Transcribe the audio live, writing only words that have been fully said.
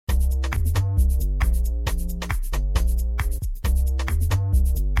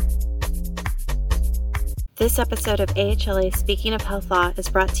This episode of AHLA Speaking of Health Law is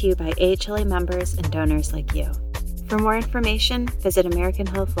brought to you by AHLA members and donors like you. For more information, visit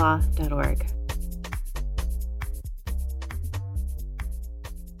AmericanHealthLaw.org.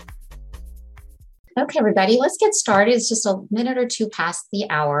 Okay, everybody, let's get started. It's just a minute or two past the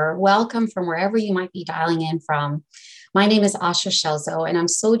hour. Welcome from wherever you might be dialing in from. My name is Asha Shelzo, and I'm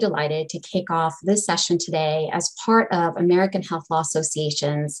so delighted to kick off this session today as part of American Health Law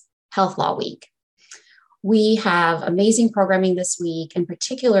Association's Health Law Week. We have amazing programming this week. In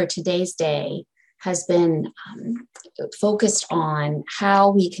particular, today's day has been focused on how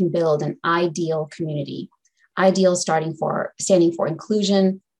we can build an ideal community. Ideal standing for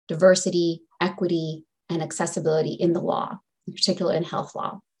inclusion, diversity, equity, and accessibility in the law, in particular in health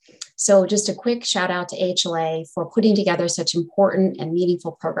law. So just a quick shout out to AHLA for putting together such important and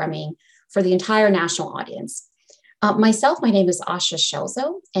meaningful programming for the entire national audience. My name is Asha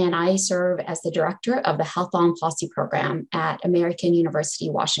Shelzo, and I serve as the director of the Health Law and Policy Program at American University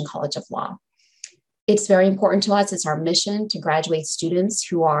Washington College of Law. It's very important to us. It's our mission to graduate students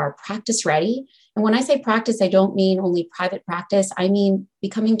who are practice ready. And when I say practice, I don't mean only private practice. I mean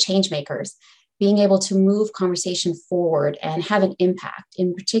becoming change makers, being able to move conversation forward and have an impact,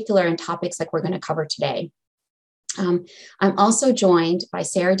 in particular in topics like we're going to cover today. I'm also joined by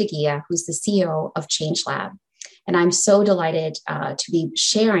Sarah DeGia, who's the CEO of ChangeLab. And I'm so delighted to be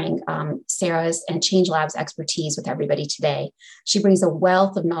sharing Sarah's and ChangeLab's expertise with everybody today. She brings a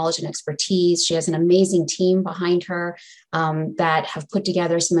wealth of knowledge and expertise. She has an amazing team behind her that have put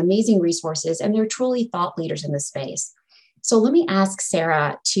together some amazing resources, and they're truly thought leaders in this space. So let me ask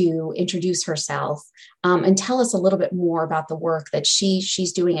Sarah to introduce herself and tell us a little bit more about the work that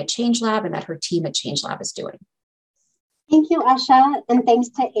she's doing at ChangeLab and that her team at ChangeLab is doing. Thank you, Asha, and thanks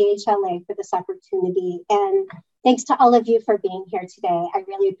to AHLA for this opportunity. And thanks to all of you for being here today. I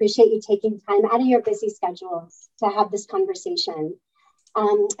really appreciate you taking time out of your busy schedules to have this conversation.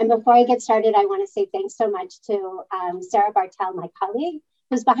 And before I get started, I want to say thanks so much to Sarah Bartel, my colleague,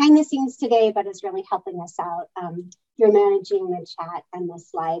 who's behind the scenes today, but is really helping us out. You're managing the chat and the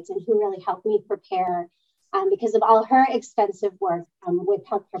slides, and who really helped me prepare because of all her extensive work with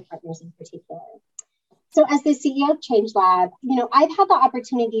healthcare partners in particular. So as the CEO of ChangeLab, I've had the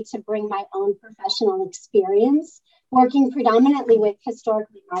opportunity to bring my own professional experience working predominantly with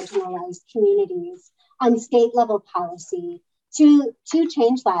historically marginalized communities on state level policy to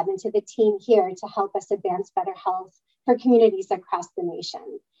ChangeLab and to the team here to help us advance better health for communities across the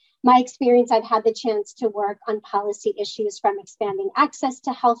nation. My experience, I've had the chance to work on policy issues from expanding access to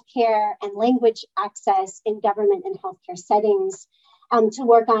healthcare and language access in government and healthcare settings, to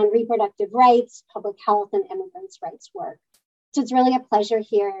work on reproductive rights, public health, and immigrants' rights work. So it's really a pleasure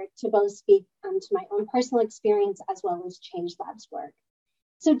here to both speak to my own personal experience as well as ChangeLab's work.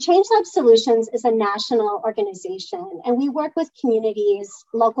 So ChangeLab Solutions is a national organization, and we work with communities,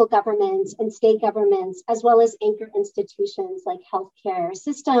 local governments, and state governments, as well as anchor institutions like healthcare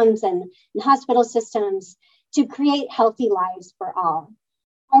systems and hospital systems to create healthy lives for all.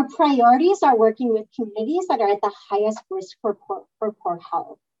 Our priorities are working with communities that are at the highest risk for poor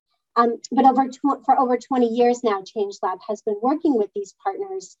health. But for over 20 years now, ChangeLab has been working with these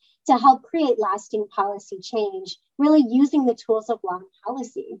partners to help create lasting policy change, really using the tools of law and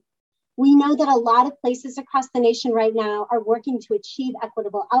policy. We know that a lot of places across the nation right now are working to achieve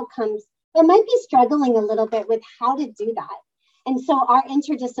equitable outcomes, but might be struggling a little bit with how to do that. And so our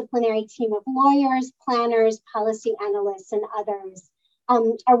interdisciplinary team of lawyers, planners, policy analysts, and others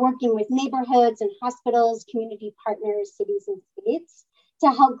are working with neighborhoods and hospitals, community partners, cities, and states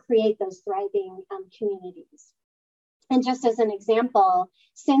to help create those thriving communities. And just as an example,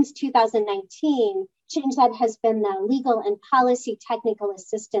 since 2019, ChangeLab has been the legal and policy technical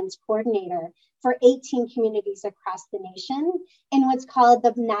assistance coordinator for 18 communities across the nation in what's called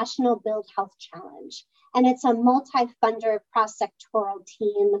the National Build Health Challenge. And it's a multi-funder cross-sectoral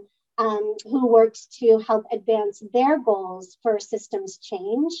team who works to help advance their goals for systems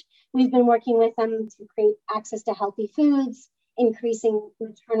change. We've been working with them to create access to healthy foods, increasing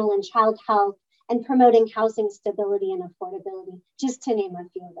maternal and child health, and promoting housing stability and affordability, just to name a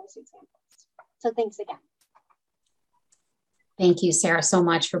few of those examples. So thanks again. Thank you, Sarah, so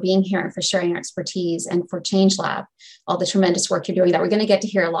much for being here and for sharing your expertise, and for ChangeLab, all the tremendous work you're doing that we're going to get to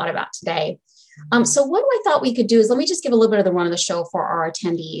hear a lot about today. So what I thought we could do is let me just give a little bit of the run of the show for our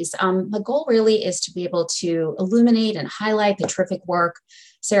attendees. The goal really is to be able to illuminate and highlight the terrific work,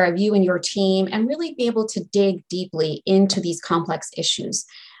 Sarah, of you and your team, and really be able to dig deeply into these complex issues.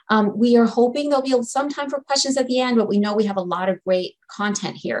 We are hoping there'll be some time for questions at the end, but we know we have a lot of great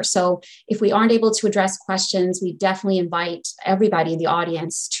content here. So if we aren't able to address questions, we definitely invite everybody in the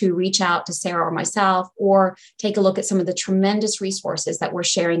audience to reach out to Sarah or myself, or take a look at some of the tremendous resources that we're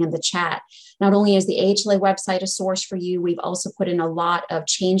sharing in the chat. Not only is the AHLA website a source for you, we've also put in a lot of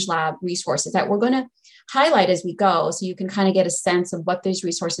Change Lab resources that we're going to highlight as we go, so you can kind of get a sense of what these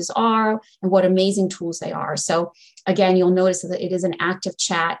resources are and what amazing tools they are. So again, you'll notice that it is an active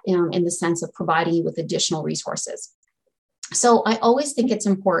chat in the sense of providing you with additional resources. So I always think it's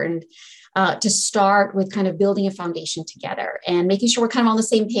important to start with kind of building a foundation together and making sure we're kind of on the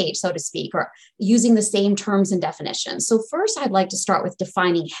same page, so to speak, or using the same terms and definitions. So first, I'd like to start with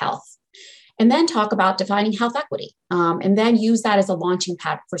defining health, and then talk about defining health equity, and then use that as a launching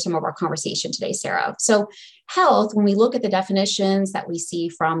pad for some of our conversation today, Sarah. So health, when we look at the definitions that we see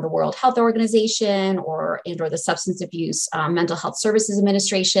from the World Health Organization or the Substance Abuse Mental Health Services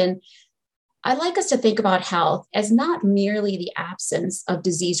Administration, I'd like us to think about health as not merely the absence of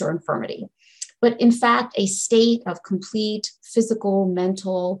disease or infirmity, but in fact, a state of complete physical,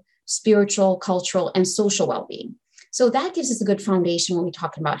 mental, spiritual, cultural, and social well-being. So that gives us a good foundation when we're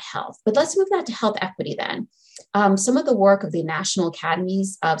talking about health. But let's move that to health equity then. Some of the work of the National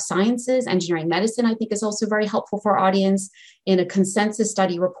Academies of Sciences, Engineering, Medicine, I think is also very helpful for our audience. In a consensus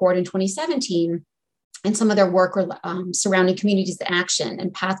study report in 2017, and some of their work surrounding communities in action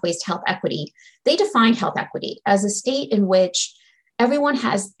and pathways to health equity, they defined health equity as a state in which everyone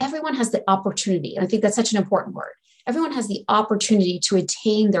has the opportunity, and I think that's such an important word, everyone has the opportunity to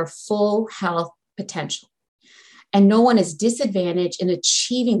attain their full health potential. And no one is disadvantaged in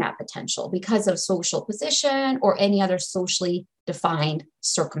achieving that potential because of social position or any other socially defined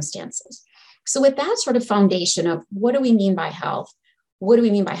circumstances. So with that sort of foundation of what do we mean by health? What do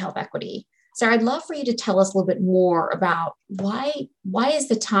we mean by health equity? Sarah, I'd love for you to tell us a little bit more about why is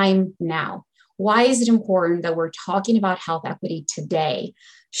the time now? Why is it important that we're talking about health equity today?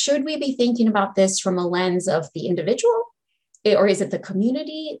 Should we be thinking about this from a lens of the individual, or is it the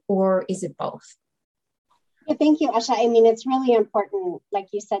community, or is it both? Yeah, thank you, Asha. I mean, it's really important, like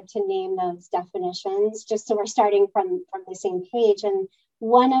you said, to name those definitions, just so we're starting from the same page. And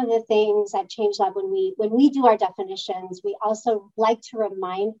one of the things at Change Lab, when we do our definitions, we also like to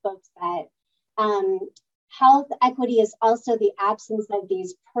remind folks that health equity is also the absence of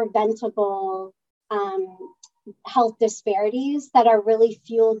these preventable health disparities that are really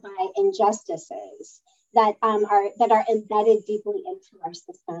fueled by injustices that are embedded deeply into our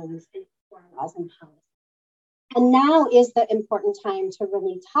systems, into our laws and policies. And now is the important time to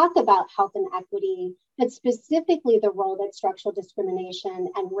really talk about health and equity, but specifically the role that structural discrimination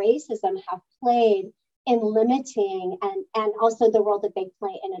and racism have played in limiting and also the role that they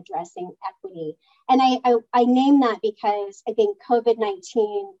play in addressing equity. And I name that because I think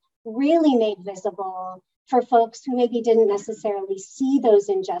COVID-19 really made visible for folks who maybe didn't necessarily see those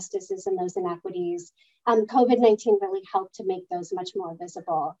injustices and those inequities. COVID-19 really helped to make those much more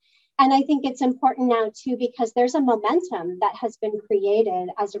visible. And I think it's important now too, because there's a momentum that has been created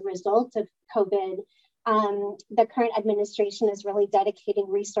as a result of COVID. The current administration is really dedicating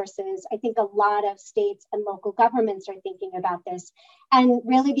resources. I think a lot of states and local governments are thinking about this. And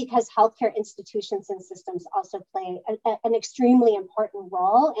really because healthcare institutions and systems also play an extremely important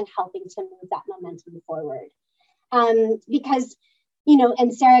role in helping to move that momentum forward. Because,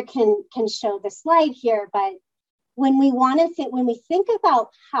 and Sarah can show the slide here, but when we think about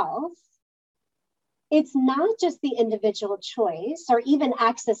health, it's not just the individual choice or even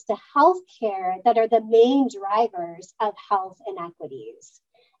access to health care that are the main drivers of health inequities.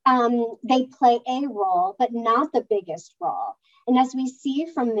 They play a role, but not the biggest role. And as we see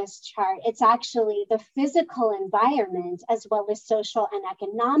from this chart, it's actually the physical environment as well as social and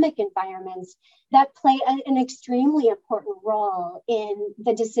economic environments that play an extremely important role in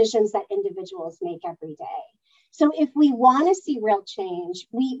the decisions that individuals make every day. So if we want to see real change,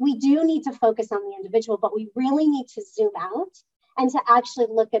 we do need to focus on the individual, but we really need to zoom out and to actually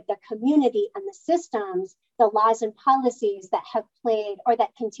look at the community and the systems, the laws and policies that have played or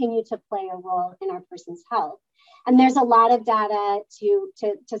that continue to play a role in our person's health. And there's a lot of data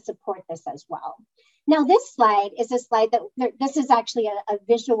to support this as well. Now, this slide is a slide this is actually a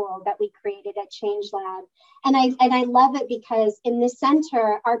visual that we created at Change Lab. And I love it because in the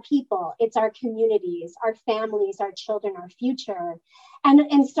center are people, it's our communities, our families, our children, our future.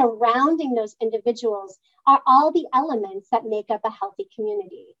 And surrounding those individuals are all the elements that make up a healthy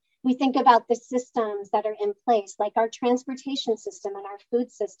community. We think about the systems that are in place, like our transportation system and our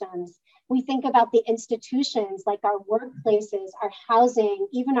food systems. We think about the institutions like our workplaces, our housing,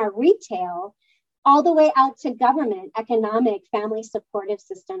 even our retail, all the way out to government, economic, family supportive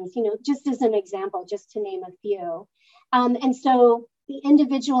systems, just as an example, just to name a few. And so the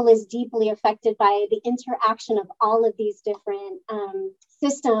individual is deeply affected by the interaction of all of these different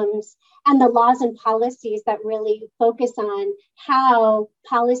systems and the laws and policies that really focus on how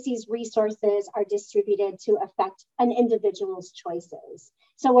policies, resources are distributed to affect an individual's choices.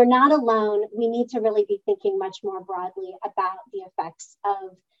 So we're not alone. We need to really be thinking much more broadly about the effects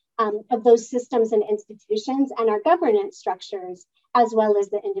of those systems and institutions and our governance structures, as well as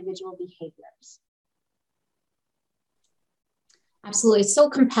the individual behaviors. Absolutely. It's so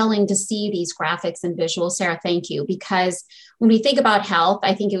compelling to see these graphics and visuals. Sarah, thank you. Because when we think about health,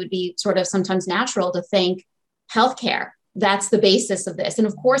 I think it would be sort of sometimes natural to think healthcare. That's the basis of this. And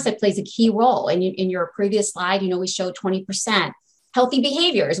of course, it plays a key role. And in your previous slide, we showed 20%. Healthy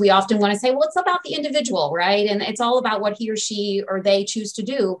behaviors. We often want to say, well, it's about the individual, right? And it's all about what he or she or they choose to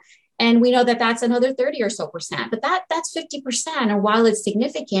do. And we know that that's another 30 or so percent, but that's 50%. And while it's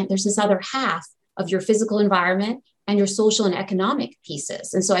significant, there's this other half of your physical environment and your social and economic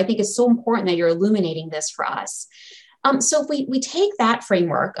pieces. And so I think it's so important that you're illuminating this for us. So if we take that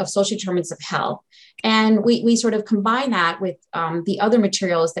framework of social determinants of health and we sort of combine that with the other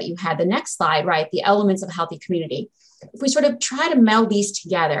materials that you had, the next slide, right? The elements of a healthy community. If we sort of try to meld these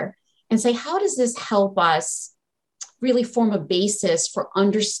together and say, how does this help us really form a basis for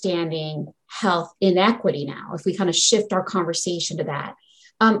understanding health inequity now, if we kind of shift our conversation to that?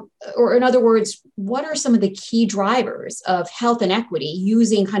 Or in other words, what are some of the key drivers of health inequity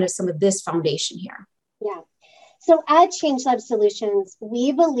using kind of some of this foundation here? Yeah. So at Change Lab Solutions,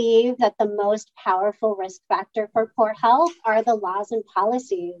 we believe that the most powerful risk factor for poor health are the laws and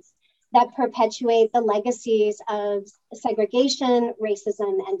policies that perpetuate the legacies of segregation,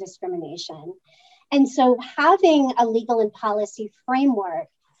 racism, and discrimination. And so having a legal and policy framework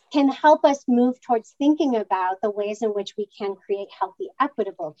can help us move towards thinking about the ways in which we can create healthy,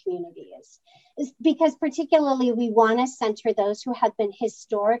 equitable communities. Because particularly we want to center those who have been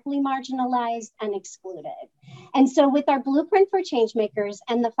historically marginalized and excluded. And so with our Blueprint for Changemakers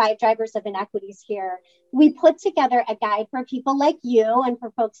and the 5 drivers of inequities here, we put together a guide for people like you and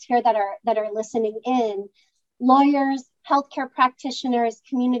for folks here that are listening in, lawyers, healthcare practitioners,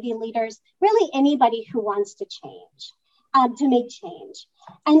 community leaders, really anybody who wants to change. To make change.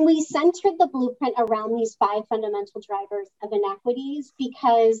 And we centered the blueprint around these 5 fundamental drivers of inequities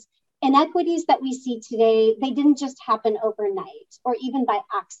because inequities that we see today, they didn't just happen overnight or even by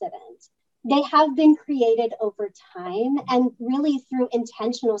accident. They have been created over time and really through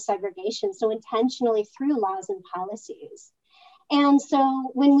intentional segregation, so intentionally through laws and policies. And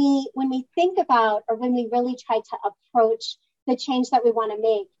so when we think about, or when we really try to approach the change that we want to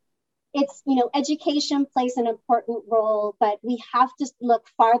make, it's, education plays an important role, but we have to look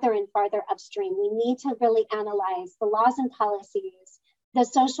farther and farther upstream. We need to really analyze the laws and policies, the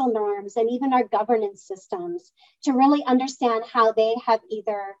social norms, and even our governance systems to really understand how they have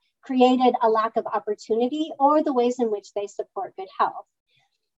either created a lack of opportunity or the ways in which they support good health.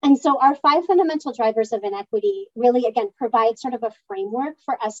 And so our 5 fundamental drivers of inequity really, again, provide sort of a framework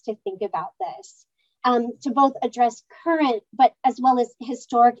for us to think about this. To both address current, but as well as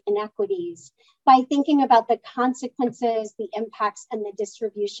historic inequities by thinking about the consequences, the impacts, and the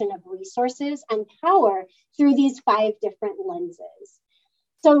distribution of resources and power through these 5 different lenses.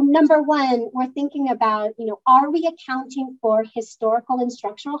 So number 1, we're thinking about, are we accounting for historical and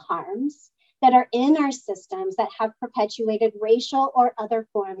structural harms that are in our systems that have perpetuated racial or other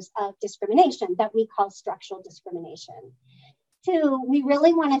forms of discrimination that we call structural discrimination? 2, we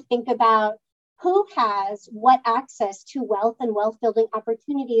really want to think about who has what access to wealth and wealth building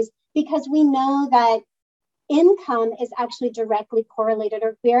opportunities, because we know that income is actually directly correlated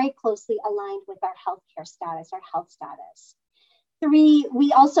or very closely aligned with our healthcare status, our health status. 3,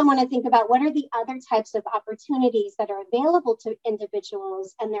 we also want to think about what are the other types of opportunities that are available to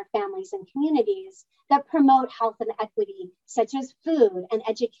individuals and their families and communities that promote health and equity, such as food and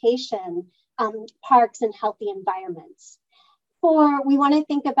education, parks and healthy environments. 4, we want to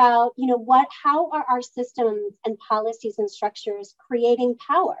think about, how are our systems and policies and structures creating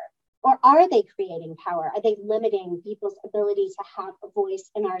power? Or are they creating power? Are they limiting people's ability to have a voice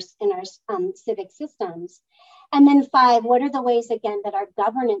in our civic systems? And then 5, what are the ways, again, that our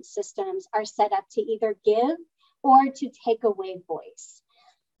governance systems are set up to either give or to take away voice?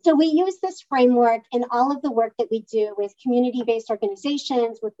 So we use this framework in all of the work that we do with community-based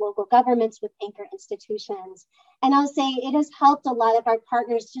organizations, with local governments, with anchor institutions. And I'll say it has helped a lot of our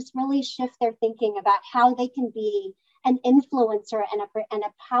partners just really shift their thinking about how they can be an influencer and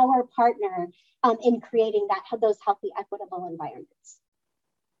a power partner in creating those healthy, equitable environments.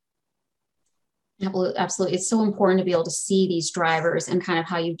 Absolutely. It's so important to be able to see these drivers and kind of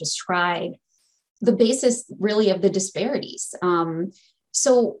how you've described the basis really of the disparities.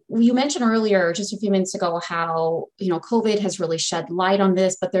 So you mentioned earlier, just a few minutes ago, how, COVID has really shed light on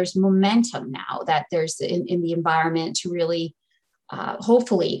this, but there's momentum now that there's in the environment to really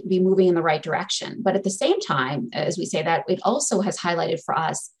hopefully be moving in the right direction. But at the same time, as we say that, it also has highlighted for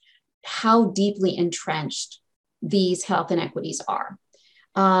us how deeply entrenched these health inequities are,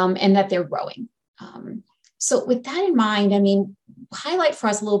 and that they're growing. So with that in mind, highlight for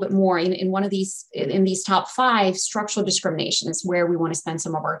us a little bit more in one of these, in these top 5 structural discriminations where we want to spend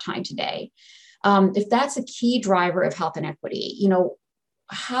some of our time today. If that's a key driver of health inequity,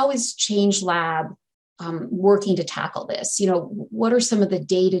 how is Change Lab working to tackle this? What are some of the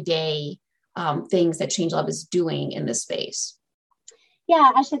day-to-day things that Change Lab is doing in this space? Yeah,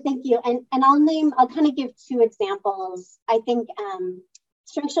 Asha, thank you. And I'll kind of give 2 examples. I think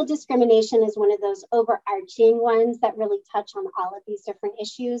structural discrimination is one of those overarching ones that really touch on all of these different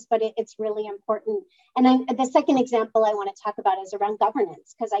issues, but it's really important. And the second example I want to talk about is around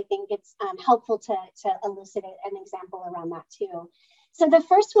governance, because I think it's helpful to elucidate an example around that too. So the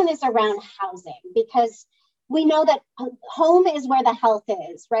first one is around housing, because we know that home is where the health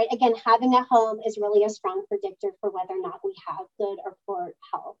is, right? Again, having a home is really a strong predictor for whether or not we have good or poor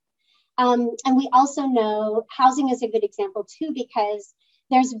health. And we also know housing is a good example too, because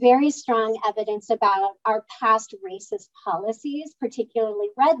there's very strong evidence about our past racist policies, particularly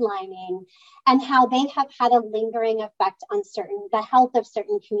redlining, and how they have had a lingering effect on the health of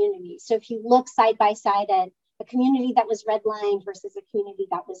certain communities. So if you look side by side at a community that was redlined versus a community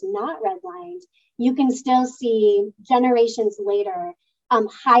that was not redlined, you can still see generations later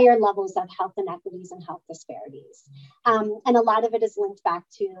higher levels of health inequities and health disparities. And a lot of it is linked back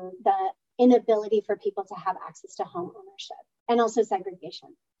to the inability for people to have access to home ownership and also segregation.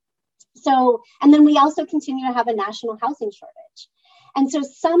 So, and then we also continue to have a national housing shortage. And so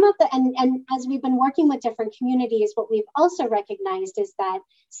some of the, and as we've been working with different communities, what we've also recognized is that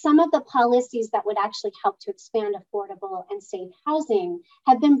some of the policies that would actually help to expand affordable and safe housing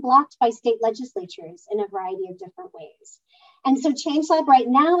have been blocked by state legislatures in a variety of different ways. And so Change Lab right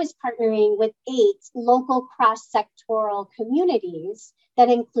now is partnering with 8 local cross-sectoral communities that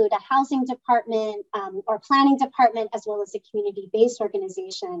include a housing department or planning department, as well as a community-based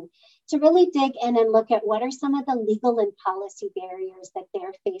organization, to really dig in and look at what are some of the legal and policy barriers that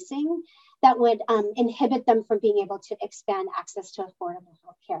they're facing that would inhibit them from being able to expand access to affordable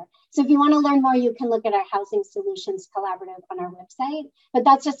healthcare. So if you want to learn more, you can look at our Housing Solutions Collaborative on our website. But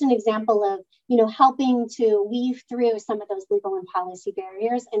that's just an example of, helping to weave through some of those legal and policy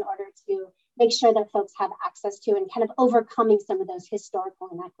barriers in order to make sure that folks have access to and kind of overcoming some of those historical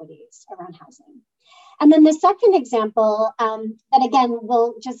inequities around housing. And then the second example that again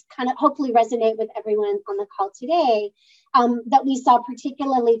will just kind of hopefully resonate with everyone on the call today, that we saw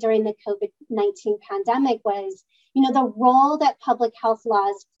particularly during the COVID-19 pandemic was, the role that public health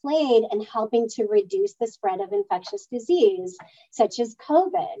laws played in helping to reduce the spread of infectious disease, such as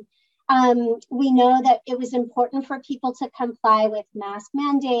COVID. We know that it was important for people to comply with mask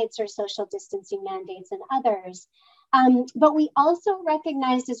mandates or social distancing mandates and others. But we also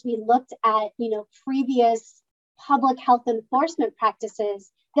recognized as we looked at, previous public health enforcement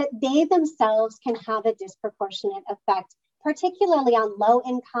practices that they themselves can have a disproportionate effect, particularly on low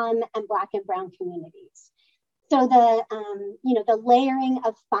income and Black and Brown communities. So the layering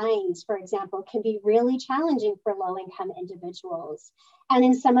of fines, for example, can be really challenging for low-income individuals. And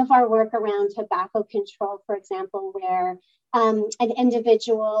in some of our work around tobacco control, for example, where an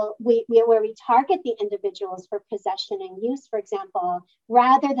individual, where we target the individuals for possession and use, for example,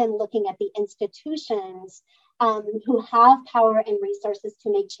 rather than looking at the institutions who have power and resources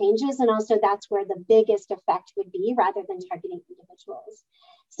to make changes. And also that's where the biggest effect would be rather than targeting individuals.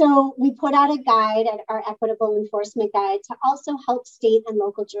 So we put out a guide, our equitable enforcement guide, to also help state and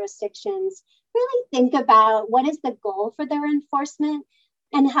local jurisdictions really think about what is the goal for their enforcement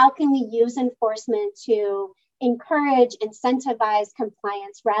and how can we use enforcement to encourage, incentivize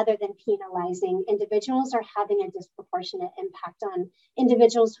compliance rather than penalizing individuals or having a disproportionate impact on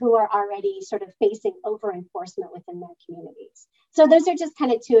individuals who are already sort of facing over-enforcement within their communities. So those are just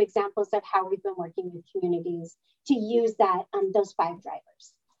kind of 2 examples of how we've been working with communities to use that, those 5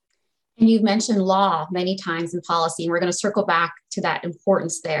 drivers. And you've mentioned law many times in policy, and we're going to circle back to that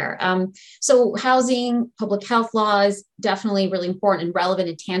importance there. So housing, public health laws, definitely really important and relevant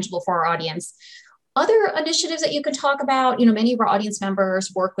and tangible for our audience. Other initiatives that you could talk about, many of our audience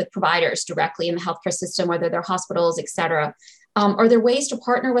members work with providers directly in the healthcare system, whether they're hospitals, et cetera. Are there ways to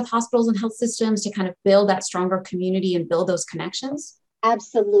partner with hospitals and health systems to kind of build that stronger community and build those connections?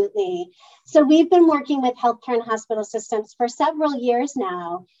 Absolutely. So we've been working with healthcare and hospital systems for several years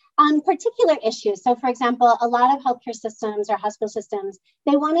now. on particular issues. So for example, a lot of healthcare systems or hospital systems,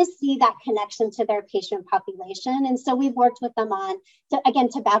 they want to see that connection to their patient population. And so we've worked with them on, again,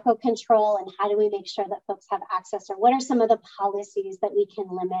 tobacco control and how do we make sure that folks have access, or what are some of the policies that we can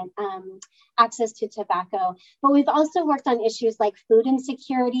limit access to tobacco. But we've also worked on issues like food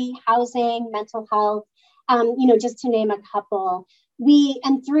insecurity, housing, mental health, just to name a couple.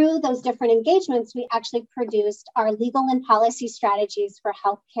 And through those different engagements, we actually produced our legal and policy strategies for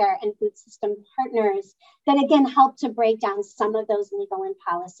healthcare and food system partners that, again, help to break down some of those legal and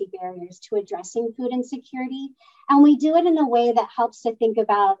policy barriers to addressing food insecurity. And we do it in a way that helps to think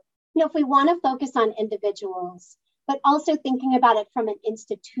about, if we want to focus on individuals, but also thinking about it from an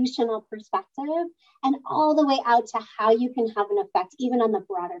institutional perspective and all the way out to how you can have an effect even on the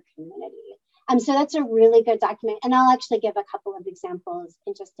broader community. So that's a really good document. And I'll actually give a couple of examples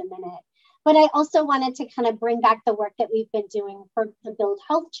in just a minute. But I also wanted to kind of bring back the work that we've been doing for the Build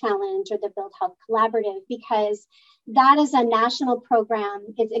Health Challenge or the Build Health Collaborative, because that is a national program.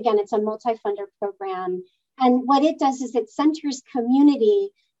 It's a multi-funder program. And what it does is it centers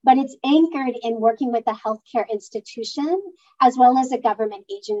community, but it's anchored in working with a healthcare institution as well as a government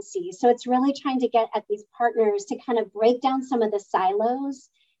agency. So it's really trying to get at these partners to kind of break down some of the silos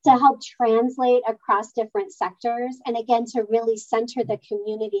to help translate across different sectors. And again, to really center the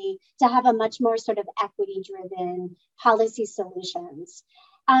community to have a much more sort of equity-driven policy solutions.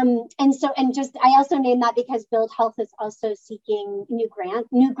 I also name that because Build Health is also seeking new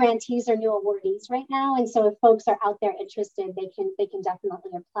grantees or new awardees right now. And so if folks are out there interested, they can definitely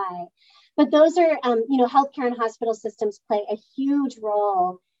apply. But those are, healthcare and hospital systems play a huge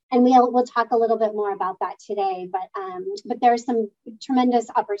role. And we'll talk a little bit more about that today, but there are some tremendous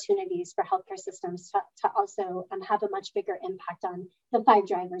opportunities for healthcare systems to also have a much bigger impact on the 5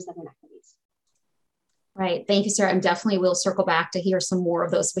 drivers of inequities. Right. Thank you, Sarah. And definitely we'll circle back to hear some more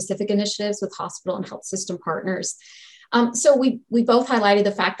of those specific initiatives with hospital and health system partners. So we both highlighted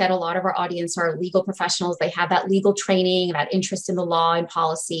the fact that a lot of our audience are legal professionals. They have that legal training, that interest in the law and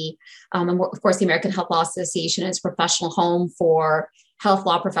policy. And of course, the American Health Law Association is a professional home for health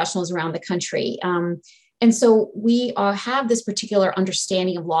law professionals around the country. And so we have this particular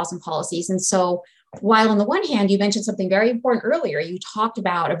understanding of laws and policies. And so while on the one hand, you mentioned something very important earlier, you talked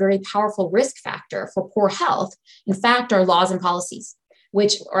about a very powerful risk factor for poor health. In fact, our laws and policies,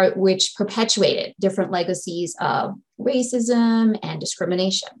 which perpetuated different legacies of racism and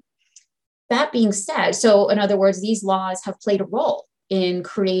discrimination. That being said, so in other words, these laws have played a role in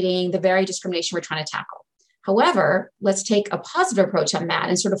creating the very discrimination we're trying to tackle. However, let's take a positive approach on that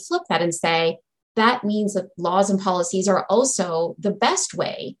and sort of flip that and say, that means that laws and policies are also the best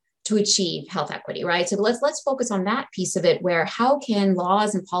way to achieve health equity, right? So let's focus on that piece of it, where how can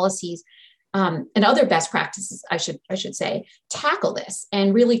laws and policies and other best practices, I should say, tackle this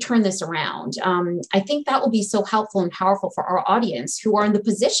and really turn this around. I think that will be so helpful and powerful for our audience who are in the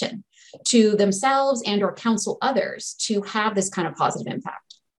position to themselves and or counsel others to have this kind of positive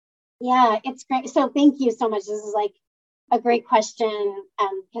impact. Yeah, it's great. So thank you so much. This is like a great question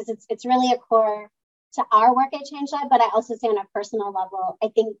because it's really a core to our work at Change Lab, but I also say on a personal level, I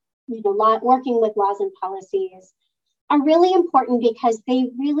think working with laws and policies are really important because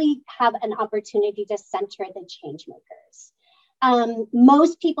they really have an opportunity to center the change makers.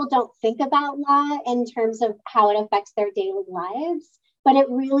 Most people don't think about law in terms of how it affects their daily lives, but it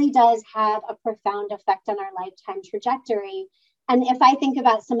really does have a profound effect on our lifetime trajectory. And if I think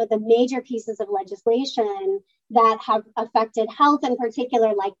about some of the major pieces of legislation that have affected health in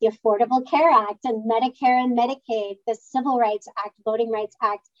particular, like the Affordable Care Act and Medicare and Medicaid, the Civil Rights Act, Voting Rights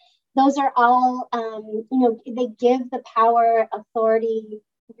Act, those are all, they give the power, authority,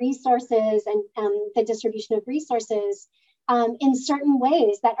 resources, and the distribution of resources in certain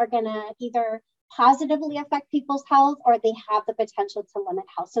ways that are going to either positively affect people's health or they have the potential to limit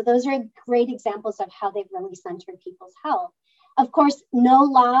health. So those are great examples of how they've really centered people's health. Of course, no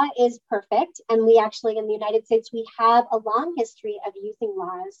law is perfect. And we actually, in the United States, we have a long history of using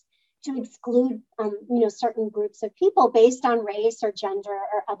laws to exclude, certain groups of people based on race or gender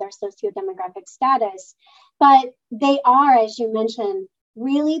or other sociodemographic status. But they are, as you mentioned,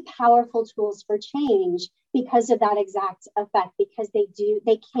 really powerful tools for change because of that exact effect, because they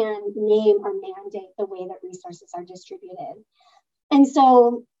can name or mandate the way that resources are distributed. And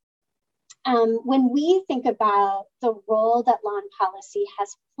so when we think about the role that law and policy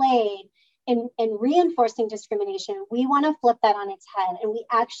has played in reinforcing discrimination, we want to flip that on its head. And we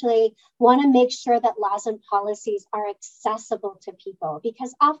actually want to make sure that laws and policies are accessible to people,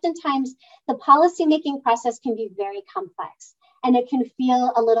 because oftentimes the policymaking process can be very complex. and it can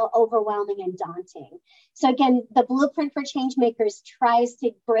feel a little overwhelming and daunting. So again, the Blueprint for Changemakers tries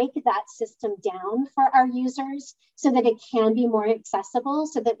to break that system down for our users so that it can be more accessible,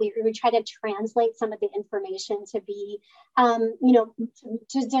 so that we try to translate some of the information to be,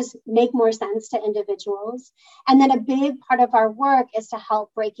 to just make more sense to individuals. And then a big part of our work is to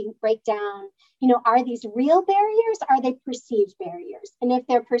help break down, are these real barriers? Are they perceived barriers? And if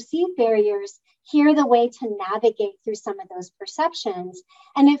they're perceived barriers, here's the way to navigate through some of those perceptions.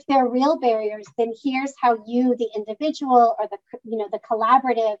 And if they're real barriers, then here's how you, the individual, or the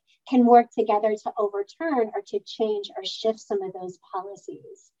collaborative, can work together to overturn or to change or shift some of those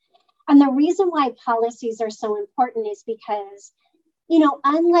policies. And the reason why policies are so important is because,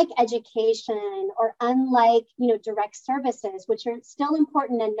 unlike education or unlike, direct services, which are still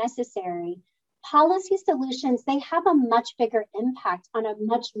important and necessary, policy solutions, they have a much bigger impact on a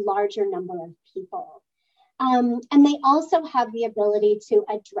much larger number of people. And they also have the ability to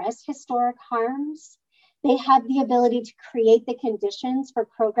address historic harms. They have the ability to create the conditions for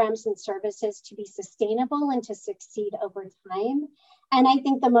programs and services to be sustainable and to succeed over time. And I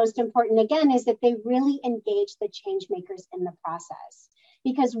think the most important, again, is that they really engage the change makers in the process.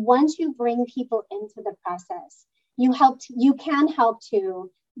 Because once you bring people into the process, you can help to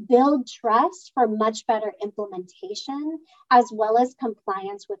build trust for much better implementation, as well as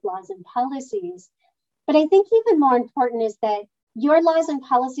compliance with laws and policies. But I think even more important is that your laws and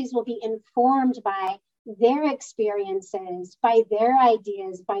policies will be informed by their experiences, by their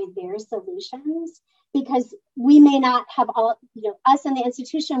ideas, by their solutions, because we may not have all, us in the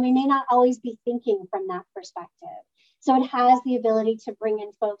institution, we may not always be thinking from that perspective. So it has the ability to bring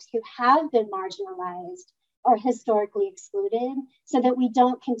in folks who have been marginalized or historically excluded, so that we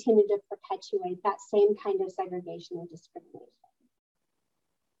don't continue to perpetuate that same kind of segregation and discrimination.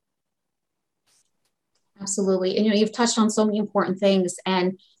 Absolutely. And you've touched on so many important things,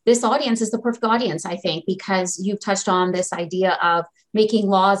 and this audience is the perfect audience, I think, because you've touched on this idea of making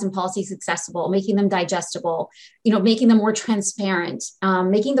laws and policies accessible, making them digestible, making them more transparent,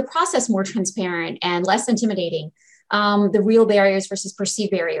 making the process more transparent and less intimidating. The real barriers versus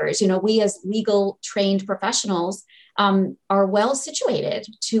perceived barriers. We as legal trained professionals are well situated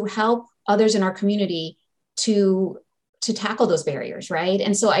to help others in our community to tackle those barriers, right?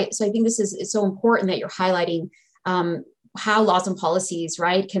 And so I think this is so important that you're highlighting how laws and policies,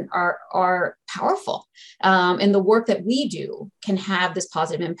 right, are powerful, and the work that we do can have this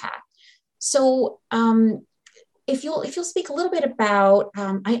positive impact. So if you'll speak a little bit about,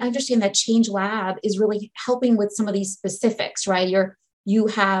 I understand that Change Lab is really helping with some of these specifics, right? You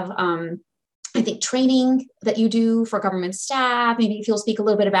have, I think, training that you do for government staff. Maybe if you'll speak a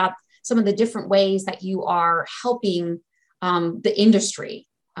little bit about some of the different ways that you are helping the industry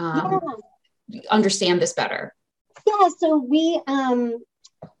understand this better. Yeah, so we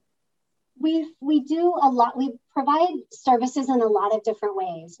do a lot. We provide services in a lot of different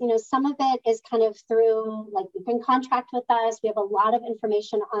ways. Some of it is kind of through, like, you can contract with us. We have a lot of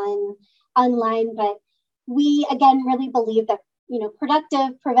information online, but we, again, really believe that,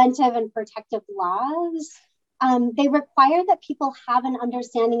 productive, preventive, and protective laws, they require that people have an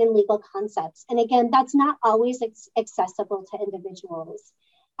understanding in legal concepts. And again, that's not always accessible to individuals.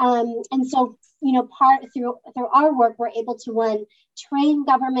 And so, through our work, we're able to, one, train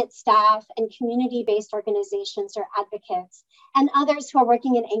government staff and community-based organizations or advocates, and others who are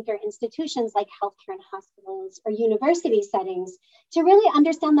working in anchor institutions like healthcare and hospitals or university settings, to really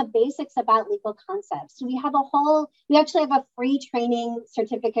understand the basics about legal concepts. So we actually have a free training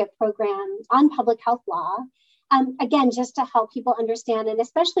certificate program on public health law. Again, just to help people understand, and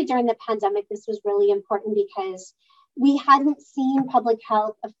especially during the pandemic, this was really important because we hadn't seen public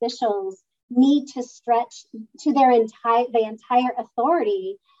health officials need to stretch to the entire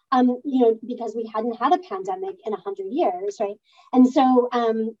authority, because we hadn't had a pandemic in 100 years, right? And so,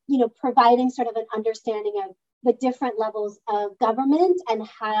 providing sort of an understanding of the different levels of government and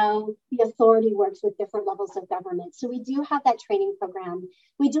how the authority works with different levels of government. So we do have that training program.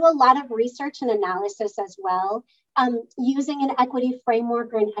 We do a lot of research and analysis as well, using an equity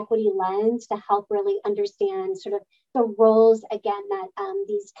framework or an equity lens to help really understand sort of the roles, again, that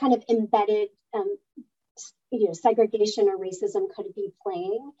these kind of embedded segregation or racism could be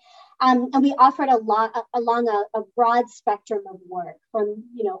playing. And we offered a lot along a broad spectrum of work from,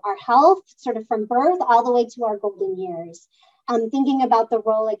 our health, sort of from birth all the way to our golden years. Thinking about the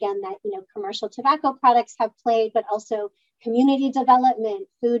role, again, that, commercial tobacco products have played, but also community development,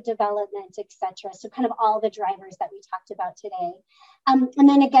 food development, et cetera. So kind of all the drivers that we talked about today. And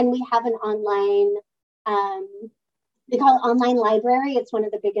then again, we have an online We call it online library. It's one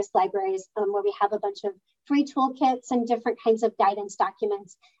of the biggest libraries where we have a bunch of free toolkits and different kinds of guidance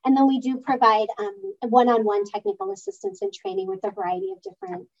documents. And then we do provide one-on-one technical assistance and training with a variety of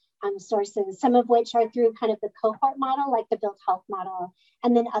different sources, some of which are through kind of the cohort model, like the Build Health model,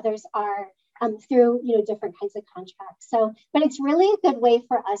 and then others are through different kinds of contracts. So, but it's really a good way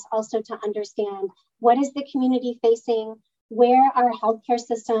for us also to understand what is the community facing, where are healthcare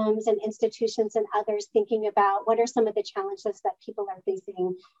systems and institutions and others thinking about what are some of the challenges that people are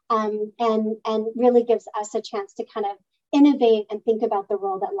facing, and really gives us a chance to kind of innovate and think about the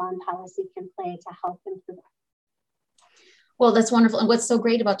role that law and policy can play to help improve. Well, that's wonderful. And what's so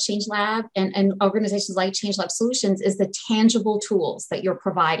great about Change Lab and organizations like Change Lab Solutions is the tangible tools that you're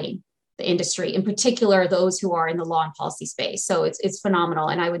providing the industry, in particular, those who are in the law and policy space. So it's phenomenal.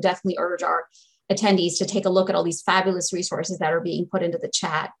 And I would definitely urge our attendees to take a look at all these fabulous resources that are being put into the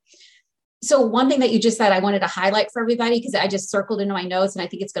chat. So one thing that you just said, I wanted to highlight for everybody, because I just circled into my notes and I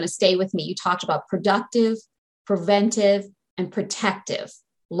think it's going to stay with me. You talked about productive, preventive, and protective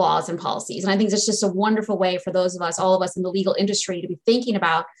laws and policies. And I think it's just a wonderful way for those of us, all of us in the legal industry, to be thinking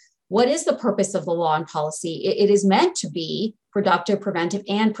about what is the purpose of the law and policy. It is meant to be productive, preventive,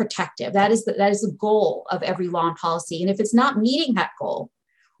 and protective. That is the goal of every law and policy. And if it's not meeting that goal,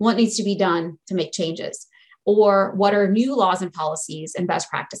 what needs to be done to make changes? Or what are new laws and policies and best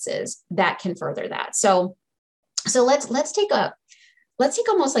practices that can further that? So let's take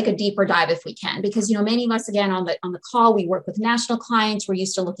almost like a deeper dive if we can, because many of us, again, on the call, we work with national clients. We're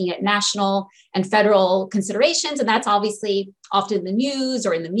used to looking at national and federal considerations, and that's obviously often in the news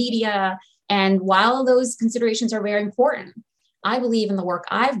or in the media. And while those considerations are very important, I believe in the work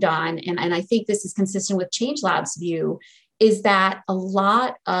I've done, and I think this is consistent with Change Lab's view, is that a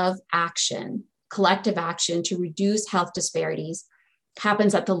lot of action, collective action to reduce health disparities,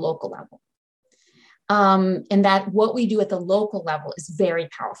 happens at the local level. And that what we do at the local level is very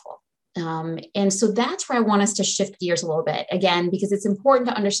powerful. And so that's where I want us to shift gears a little bit, again, because it's important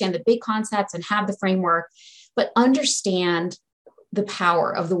to understand the big concepts and have the framework, but understand the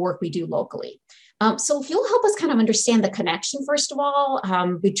power of the work we do locally. So if you'll help us kind of understand the connection, first of all,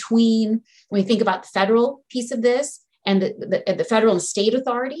 between when we think about the federal piece of this and the federal and state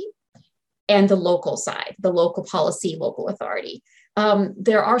authority and the local side, the local policy, local authority.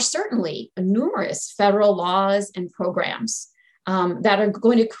 There are certainly numerous federal laws and programs that are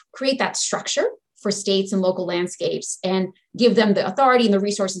going to create that structure for states and local landscapes and give them the authority and the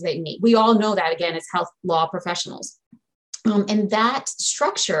resources they need. We all know that, again, as health law professionals. And that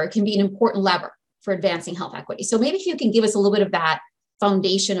structure can be an important lever for advancing health equity. So maybe if you can give us a little bit of that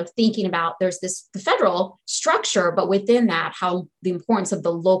foundation of thinking about the federal structure, but within that, how the importance of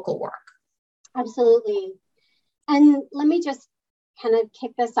the local work. Absolutely. And let me just kind of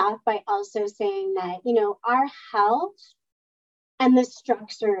kick this off by also saying that, our health and the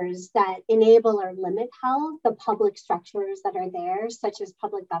structures that enable or limit health, the public structures that are there, such as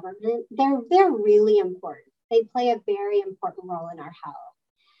public government, they're really important. They play a very important role in our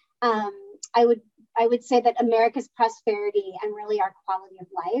health. I would say that America's prosperity and really our quality of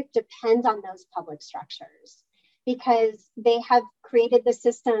life depend on those public structures, because they have created the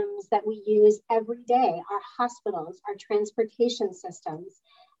systems that we use every day, our hospitals, our transportation systems,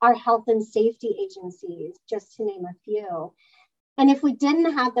 our health and safety agencies, just to name a few. And if we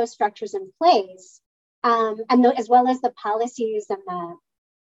didn't have those structures in place, as well as the policies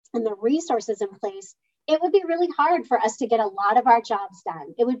and the resources in place, it would be really hard for us to get a lot of our jobs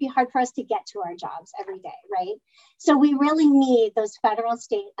done. It would be hard for us to get to our jobs every day, right? So we really need those federal,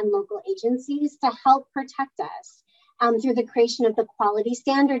 state, and local agencies to help protect us through the creation of the quality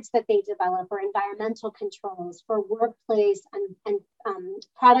standards that they develop, or environmental controls for workplace and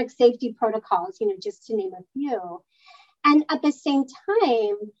product safety protocols, just to name a few. And at the same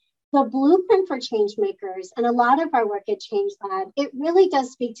time, the blueprint for change makers and a lot of our work at Change Lab, it really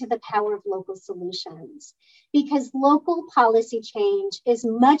does speak to the power of local solutions, because local policy change is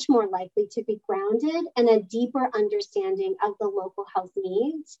much more likely to be grounded in a deeper understanding of the local health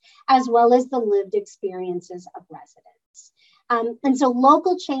needs, as well as the lived experiences of residents. And so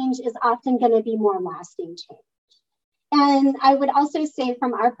local change is often going to be more lasting change. And I would also say,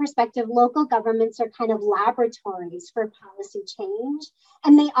 from our perspective, local governments are kind of laboratories for policy change,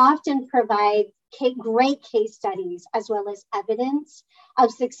 and they often provide great case studies as well as evidence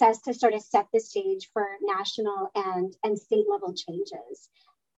of success to sort of set the stage for national and state level changes.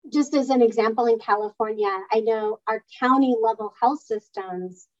 Just as an example, in California, I know our county level health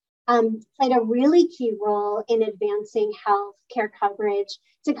systems played a really key role in advancing health care coverage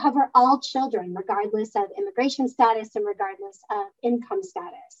to cover all children, regardless of immigration status and regardless of income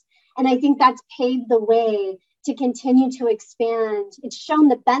status. And I think that's paved the way to continue to expand. It's shown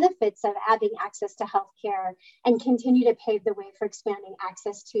the benefits of having access to healthcare and continue to pave the way for expanding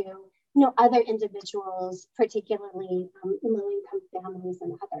access to other individuals, particularly low-income families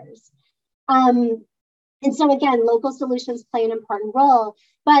and others. And so again, local solutions play an important role,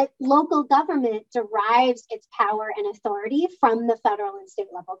 but local government derives its power and authority from the federal and state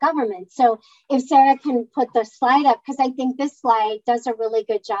level government. So if Sarah can put the slide up, because I think this slide does a really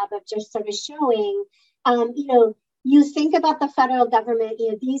good job of just sort of showing, you think about the federal government,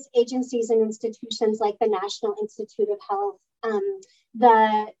 these agencies and institutions like the National Institute of Health,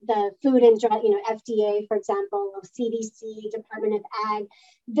 the Food and Drug, FDA, for example, CDC, Department of Ag,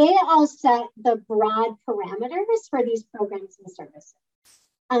 they all set the broad parameters for these programs and services.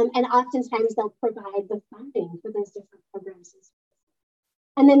 And oftentimes they'll provide the funding for those different programs and services.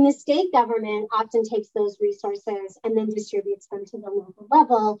 And then the state government often takes those resources and then distributes them to the local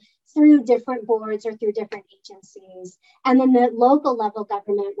level through different boards or through different agencies. And then the local level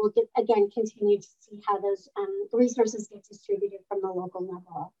government will continue to see how those resources get distributed from the local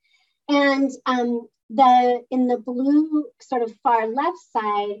level. And in the blue sort of far left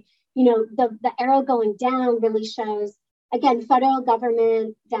side, the arrow going down really shows, again, federal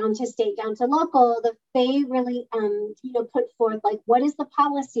government down to state, down to local, they really, put forth like, what is the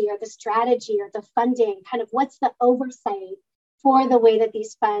policy or the strategy or the funding, kind of what's the oversight for the way that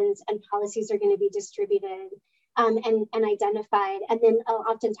these funds and policies are going to be distributed and identified. And then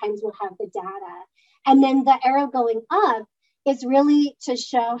oftentimes we'll have the data. And then the arrow going up is really to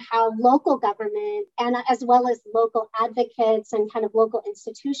show how local government and as well as local advocates and kind of local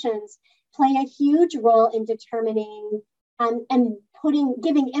institutions play a huge role in determining and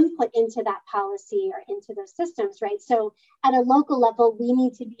giving input into that policy or into those systems, right? So at a local level, we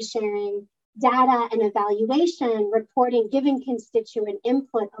need to be sharing data and evaluation, reporting, giving constituent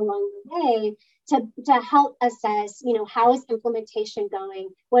input along the way to help assess, how is implementation going?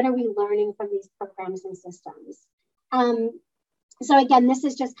 What are we learning from these programs and systems? So again, this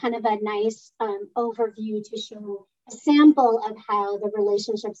is just kind of a nice overview to show a sample of how the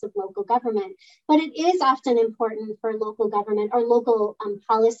relationships of local government, but it is often important for local government or local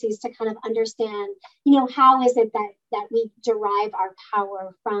policies to kind of understand, how is it that we derive our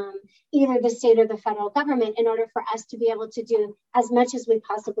power from either the state or the federal government in order for us to be able to do as much as we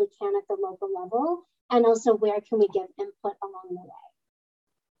possibly can at the local level, and also where can we give input along the way.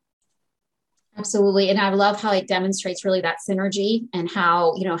 Absolutely. And I love how it demonstrates really that synergy and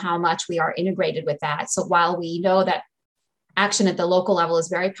how much we are integrated with that. So while we know that action at the local level is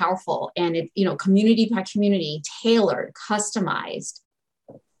very powerful and it, community by community, tailored, customized,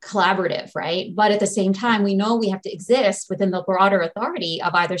 collaborative, right? But at the same time, we know we have to exist within the broader authority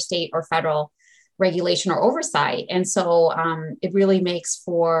of either state or federal regulation or oversight. And so it really makes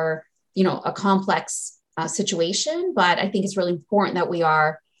for, a complex situation, but I think it's really important that we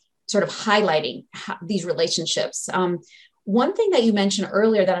are sort of highlighting these relationships. One thing that you mentioned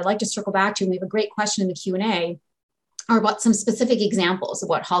earlier that I'd like to circle back to, and we have a great question in the Q&A, are about some specific examples of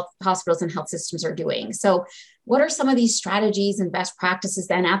what hospitals and health systems are doing. So what are some of these strategies and best practices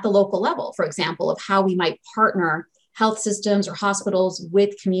then at the local level, for example, of how we might partner health systems or hospitals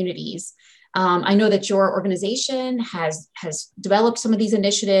with communities? I know that your organization has developed some of these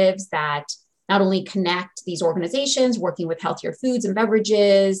initiatives that not only connect these organizations working with healthier foods and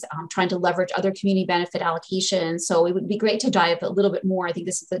beverages, trying to leverage other community benefit allocations. So it would be great to dive a little bit more. I think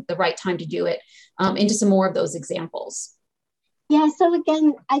this is the right time to do it, into some more of those examples. Yeah, so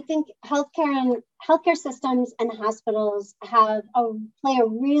again, I think healthcare systems and hospitals play a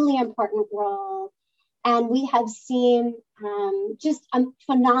really important role. And we have seen just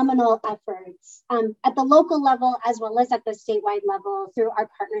phenomenal efforts at the local level as well as at the statewide level through our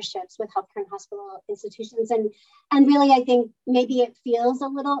partnerships with healthcare and hospital institutions. And really, I think maybe it feels a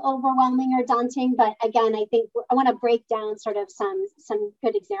little overwhelming or daunting, but again, I think I want to break down sort of some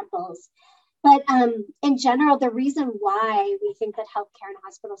good examples. But in general, the reason why we think that healthcare and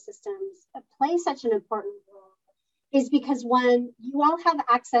hospital systems play such an important role is because, one, you all have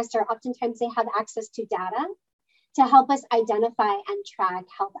access, or oftentimes they have access to data to help us identify and track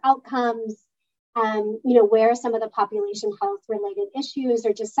health outcomes, where are some of the population health related issues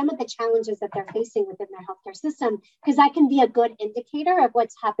or just some of the challenges that they're facing within their healthcare system, because that can be a good indicator of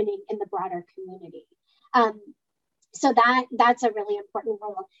what's happening in the broader community. So that's a really important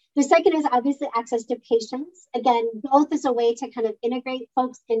role. The second is obviously access to patients. Again, both as a way to kind of integrate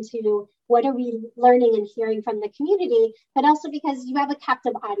folks into what are we learning and hearing from the community, but also because you have a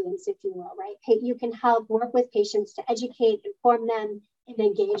captive audience, if you will, right? You can help work with patients to educate, inform them, and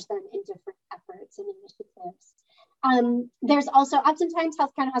engage them in different efforts and initiatives. There's also oftentimes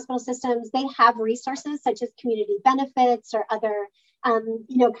healthcare and hospital systems, they have resources such as community benefits or other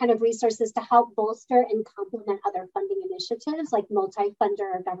kind of resources to help bolster and complement other funding initiatives like multi-funder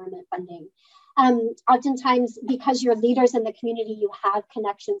or government funding. Oftentimes, because you're leaders in the community, you have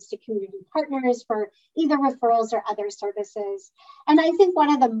connections to community partners for either referrals or other services. And I think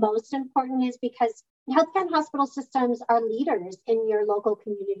one of the most important is because healthcare and hospital systems are leaders in your local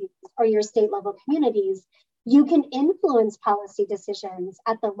communities or your state level communities. You can influence policy decisions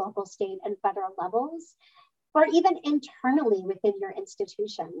at the local, state, and federal levels, or even internally within your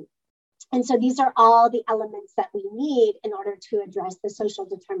institution. And so these are all the elements that we need in order to address the social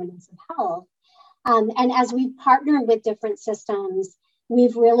determinants of health. And as we've partnered with different systems,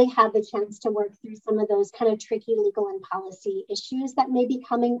 we've really had the chance to work through some of those kind of tricky legal and policy issues that may be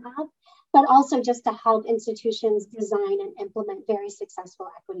coming up, but also just to help institutions design and implement very successful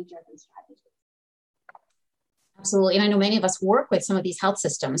equity-driven strategies. Absolutely. And I know many of us work with some of these health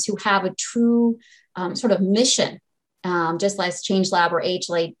systems who have a true sort of mission, just like ChangeLab or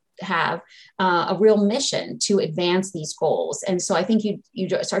AHLA have a real mission to advance these goals. And so I think you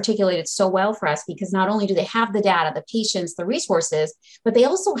just articulated so well for us, because not only do they have the data, the patients, the resources, but they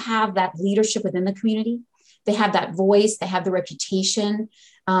also have that leadership within the community. They have that voice, they have the reputation.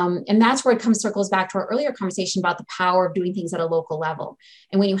 And that's where it circles back to our earlier conversation about the power of doing things at a local level.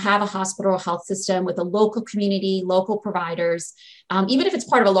 And when you have a hospital or health system with a local community, local providers, even if it's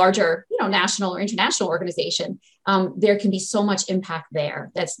part of a larger, national or international organization, there can be so much impact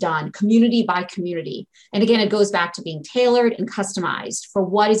there that's done community by community. And again, it goes back to being tailored and customized for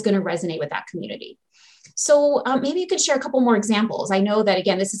what is going to resonate with that community. So maybe you could share a couple more examples. I know that,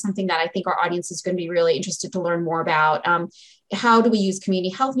 again, this is something that I think our audience is going to be really interested to learn more about. How do we use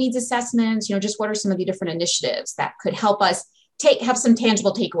community health needs assessments? Just what are some of the different initiatives that could help us have some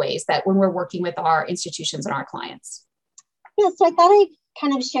tangible takeaways that when we're working with our institutions and our clients? Yeah, so I thought I'd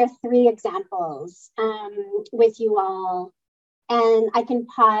kind of share 3 examples with you all. And I can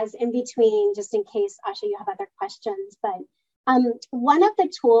pause in between just in case, Asha, you have other questions. But one of the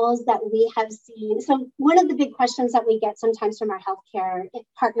tools that we have seen, so one of the big questions that we get sometimes from our healthcare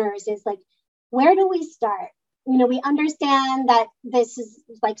partners is like, where do we start? We understand that this is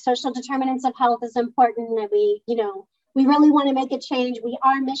like social determinants of health is important, and we really want to make a change. We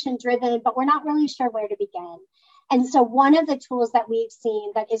are mission driven, but we're not really sure where to begin. And so one of the tools that we've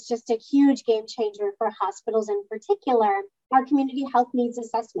seen that is just a huge game changer for hospitals in particular are community health needs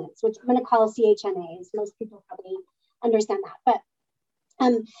assessments, which I'm going to call CHNAs. Most people probably understand that. But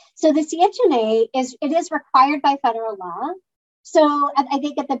so the CHNA is required by federal law. So I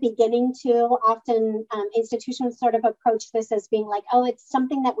think at the beginning too, often institutions sort of approach this as being like, oh, it's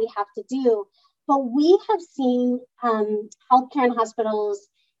something that we have to do. But we have seen healthcare and hospitals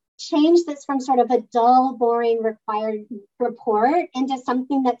change this from sort of a dull, boring, required report into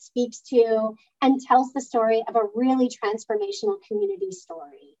something that speaks to and tells the story of a really transformational community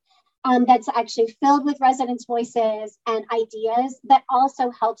story. That's actually filled with residents' voices and ideas that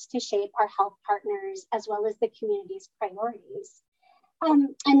also helps to shape our health partners as well as the community's priorities.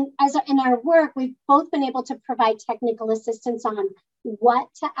 And as in our work, we've both been able to provide technical assistance on what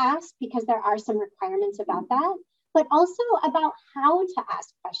to ask, because there are some requirements about that, but also about how to ask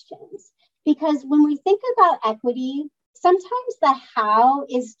questions. Because when we think about equity, sometimes the how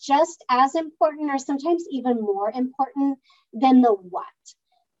is just as important or sometimes even more important than the what.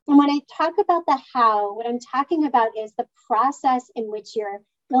 And when I talk about the how, what I'm talking about is the process in which you're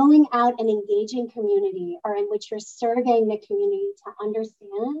going out and engaging community, or in which you're surveying the community to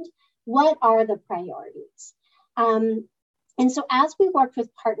understand what are the priorities. And so as we worked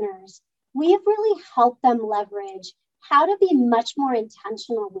with partners, we have really helped them leverage how to be much more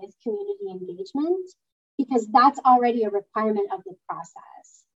intentional with community engagement, because that's already a requirement of the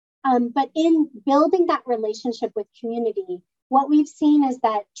process. But in building that relationship with community, what we've seen is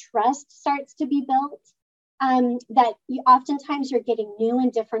that trust starts to be built, that oftentimes you're getting new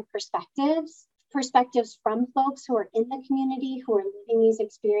and different perspectives from folks who are in the community, who are living these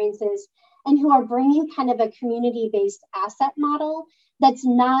experiences, and who are bringing kind of a community-based asset model that's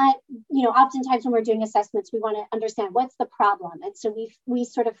not, oftentimes when we're doing assessments, we want to understand what's the problem. And so we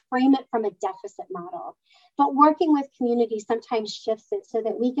sort of frame it from a deficit model. But working with community sometimes shifts it so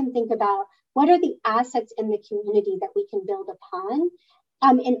that we can think about what are the assets in the community that we can build upon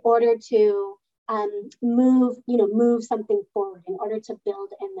in order to move something forward, in order to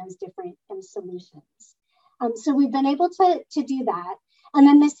build in those different solutions. So we've been able to do that. And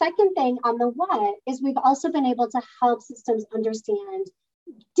then the second thing on the what is we've also been able to help systems understand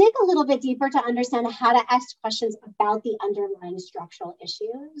dig a little bit deeper to understand how to ask questions about the underlying structural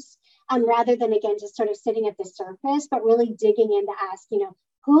issues, rather than, again, just sort of sitting at the surface, but really digging in to ask,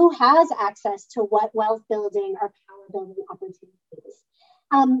 who has access to what wealth building or power building opportunities?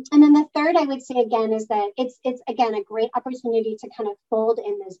 And then the third, I would say, again, is that it's again, a great opportunity to kind of fold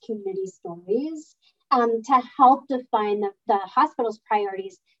in those community stories to help define the hospital's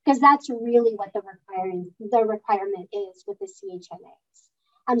priorities, because that's really what the requirement is with the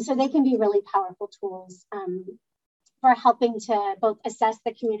CHNAs. So they can be really powerful tools for helping to both assess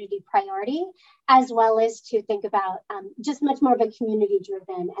the community priority, as well as to think about just much more of a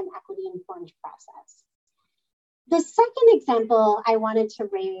community-driven and equity-informed process. The second example I wanted to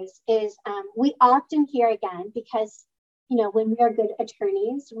raise is we often hear, again, because when we are good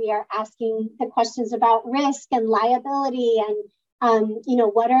attorneys, we are asking the questions about risk and liability and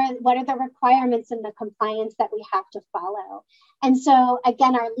what are the requirements and the compliance that we have to follow. And so,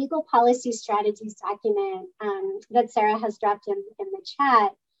 again, our legal policy strategies document that Sarah has dropped in the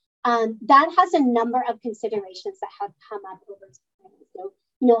chat, that has a number of considerations that have come up over time. So,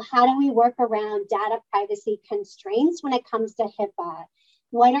 how do we work around data privacy constraints when it comes to HIPAA?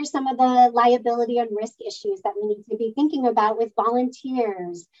 What are some of the liability and risk issues that we need to be thinking about with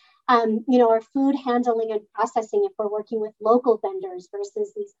volunteers? Our food handling and processing if we're working with local vendors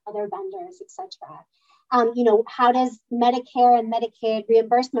versus these other vendors, et cetera. How does Medicare and Medicaid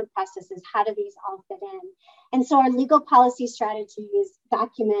reimbursement processes, how do these all fit in? And so our legal policy strategies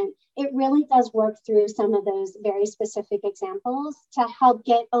document, it really does work through some of those very specific examples to help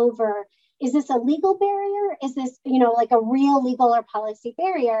get over, is this a legal barrier? Is this, like a real legal or policy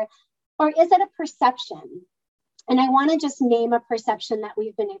barrier? Or is it a perception? And I want to just name a perception that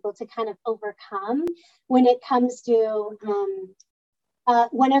we've been able to kind of overcome when it comes to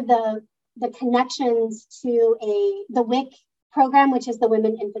one of the connections to the WIC program, which is the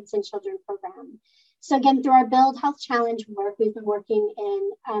Women, Infants, and Children program. So again, through our Build Health Challenge work, we've been working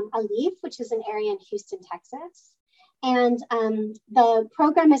in Alief, which is an area in Houston, Texas. And the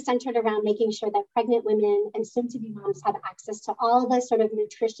program is centered around making sure that pregnant women and soon-to-be moms have access to all the sort of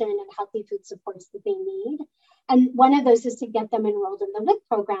nutrition and healthy food supports that they need. And one of those is to get them enrolled in the WIC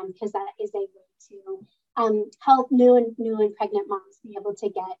program, because that is a way to help new and pregnant moms be able to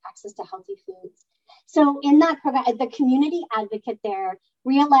get access to healthy foods. So in that program, the community advocate there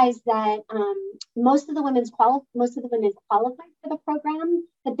realized that most of the women qualified for the program,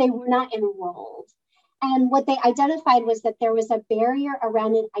 but they were not enrolled. And what they identified was that there was a barrier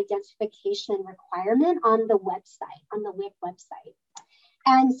around an identification requirement on the website, on the WIC website.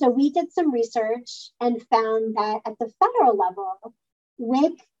 And so we did some research and found that at the federal level,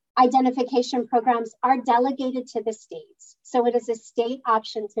 WIC identification programs are delegated to the states. So it is a state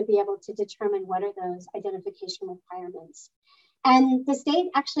option to be able to determine what are those identification requirements. And the state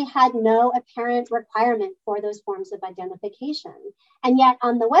actually had no apparent requirement for those forms of identification. And yet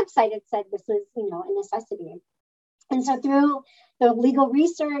on the website, it said this was, a necessity. And so through the legal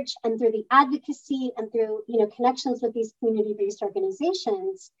research and through the advocacy and through, connections with these community-based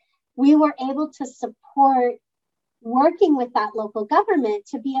organizations, we were able to support working with that local government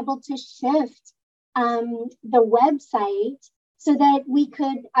to be able to shift the website so that we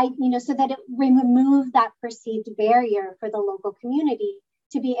could, so that it remove that perceived barrier for the local community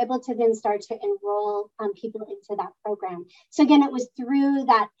to be able to then start to enroll people into that program. So again, it was through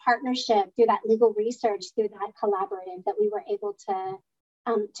that partnership, through that legal research, through that collaborative that we were able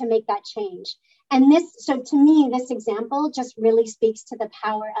to make that change. And so to me, this example just really speaks to the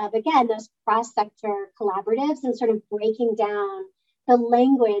power of, again, those cross-sector collaboratives and sort of breaking down the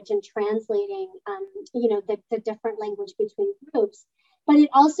language and translating, the different language between groups. But it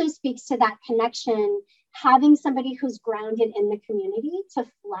also speaks to that connection, having somebody who's grounded in the community to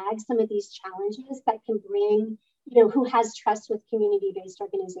flag some of these challenges that can bring, who has trust with community-based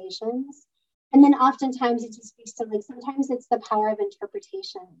organizations. And then oftentimes it just speaks to, sometimes it's the power of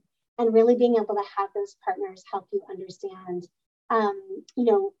interpretation and really being able to have those partners help you understand,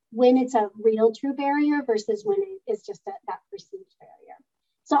 when it's a real true barrier versus when it is just that perceived barrier.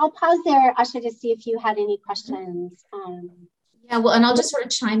 So I'll pause there, Asha, to see if you had any questions. Yeah, well, and I'll just sort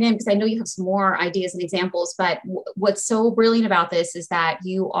of chime in because I know you have some more ideas and examples, but what's so brilliant about this is that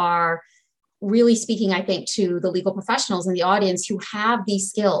you are really speaking, I think, to the legal professionals in the audience who have these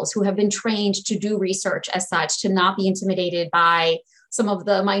skills, who have been trained to do research as such, to not be intimidated by some of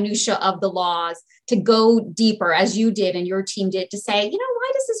the minutia of the laws, to go deeper as you did and your team did, to say,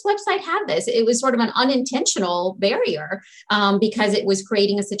 why does this website have this? It was sort of an unintentional barrier because it was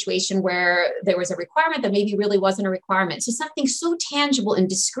creating a situation where there was a requirement that maybe really wasn't a requirement. So something so tangible and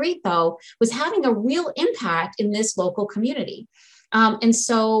discrete, though, was having a real impact in this local community. And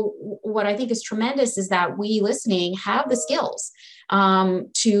so what I think is tremendous is that we listening have the skills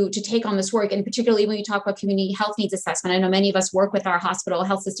to take on this work. And particularly when you talk about community health needs assessment, I know many of us work with our hospital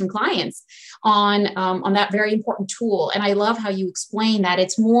health system clients on that very important tool. And I love how you explain that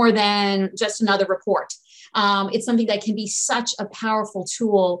it's more than just another report. It's something that can be such a powerful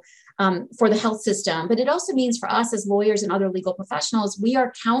tool for the health system. But it also means for us as lawyers and other legal professionals, we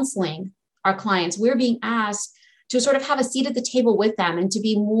are counseling our clients. We're being asked to sort of have a seat at the table with them and to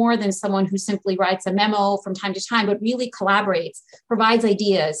be more than someone who simply writes a memo from time to time, but really collaborates, provides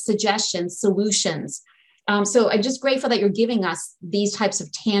ideas, suggestions, solutions. So I'm just grateful that you're giving us these types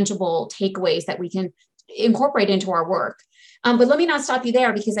of tangible takeaways that we can incorporate into our work. But let me not stop you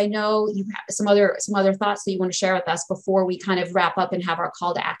there, because I know you have some other thoughts that you want to share with us before we kind of wrap up and have our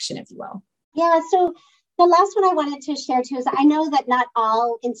call to action, if you will. Yeah, so the last one I wanted to share too is I know that not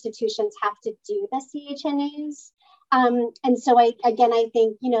all institutions have to do the CHNAs. And so I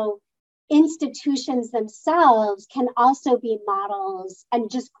think, institutions themselves can also be models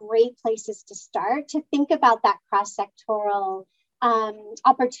and just great places to start to think about that cross-sectoral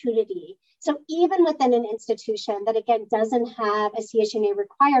opportunity. So even within an institution that, again, doesn't have a CHNA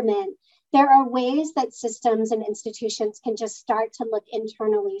requirement, there are ways that systems and institutions can just start to look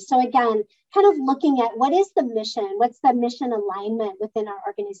internally. So again, kind of looking at what is the mission? What's the mission alignment within our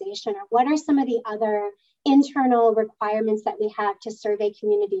organization? Or what are some of the other internal requirements that we have to survey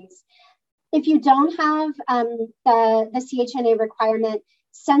communities? If you don't have the CHNA requirement,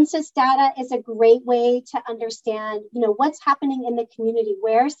 census data is a great way to understand, what's happening in the community.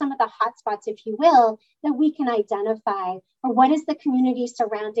 Where are some of the hotspots, if you will, that we can identify, or what does the community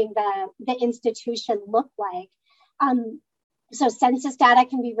surrounding the institution look like? So census data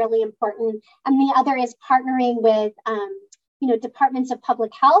can be really important. And the other is partnering with, departments of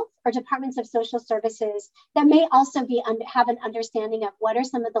public health or departments of social services that may also have an understanding of what are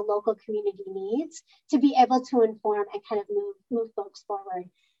some of the local community needs to be able to inform and kind of move folks forward.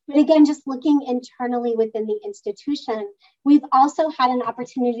 But again, just looking internally within the institution, we've also had an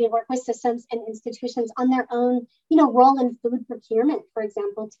opportunity to work with systems and institutions on their own, role in food procurement, for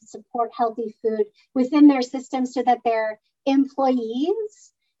example, to support healthy food within their systems so that their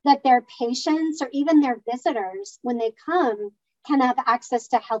employees, that their patients, or even their visitors, when they come, can have access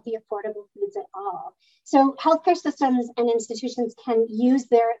to healthy, affordable foods at all. So healthcare systems and institutions can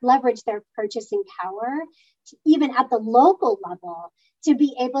leverage their purchasing power, even at the local level, to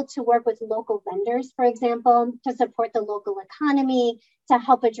be able to work with local vendors, for example, to support the local economy, to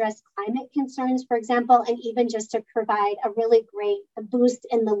help address climate concerns, for example, and even just to provide a really great boost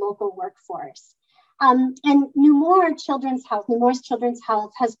in the local workforce. And Nemours Children's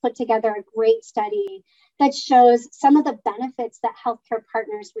Health has put together a great study that shows some of the benefits that healthcare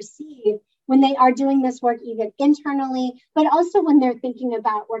partners receive when they are doing this work, even internally, but also when they're thinking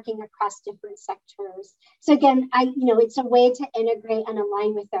about working across different sectors. So again, it's a way to integrate and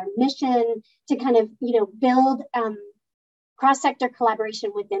align with their mission, to kind of, build cross-sector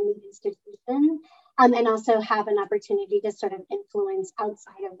collaboration within the institution, and also have an opportunity to sort of influence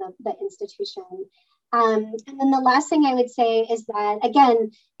outside of the institution. And then the last thing I would say is that,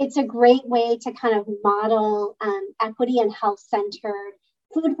 again, it's a great way to kind of model equity and health-centered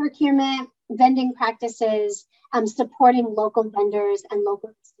food procurement, vending practices, supporting local vendors and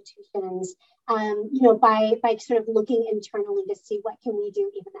local institutions, by sort of looking internally to see what can we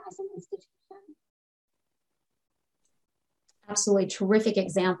do even as an institution. Absolutely terrific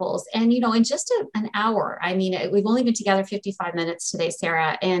examples. And, in just an hour, we've only been together 55 minutes today,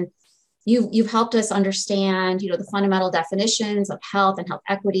 Sarah, and you've helped us understand, the fundamental definitions of health and health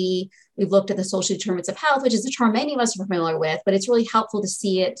equity. We've looked at the social determinants of health, which is a term many of us are familiar with, but it's really helpful to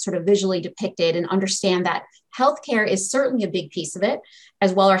see it sort of visually depicted and understand that healthcare is certainly a big piece of it,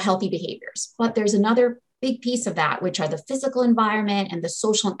 as well as healthy behaviors. But there's another big piece of that, which are the physical environment and the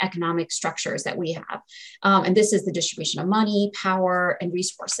social and economic structures that we have. And this is the distribution of money, power, and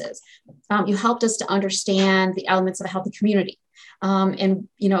resources. You helped us to understand the elements of a healthy community. And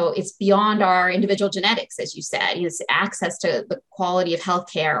it's beyond our individual genetics, as you said, it's access to the quality of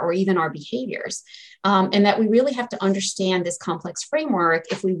healthcare or even our behaviors. And that we really have to understand this complex framework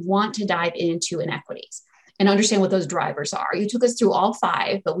if we want to dive into inequities and understand what those drivers are. You took us through all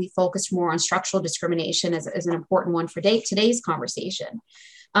 5, but we focused more on structural discrimination as an important one for today's conversation.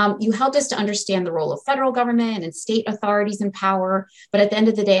 You helped us to understand the role of federal government and state authorities in power. But at the end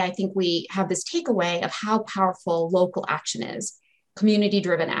of the day, I think we have this takeaway of how powerful local action is,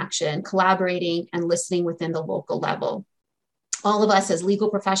 community-driven action, collaborating and listening within the local level. All of us as legal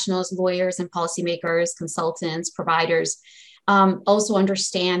professionals, lawyers and policymakers, consultants, providers, also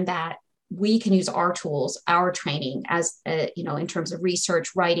understand that we can use our tools, our training as, in terms of research,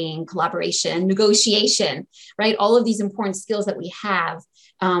 writing, collaboration, negotiation, right? All of these important skills that we have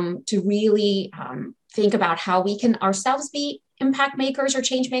to really think about how we can ourselves be impact makers or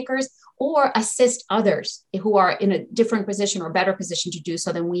change makers, or assist others who are in a different position or better position to do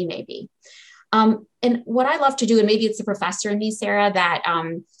so than we may be. And what I love to do, and maybe it's the professor in me, Sarah, that,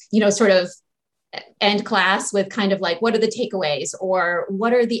 sort of end class with kind of like, what are the takeaways or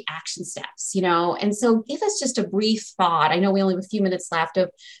what are the action steps, And so give us just a brief thought. I know we only have a few minutes left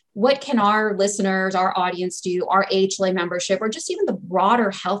of what can our listeners, our audience do, our AHLA membership, or just even the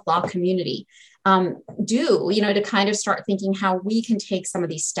broader health law community do, to kind of start thinking how we can take some of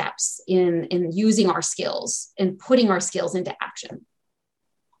these steps in using our skills and putting our skills into action.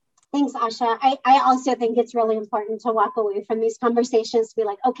 Thanks, Asha. I also think it's really important to walk away from these conversations to be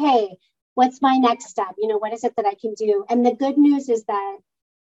like, okay, what's my next step? What is it that I can do? And the good news is that,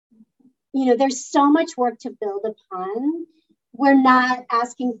 there's so much work to build upon. We're not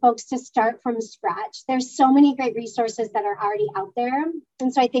asking folks to start from scratch. There's so many great resources that are already out there.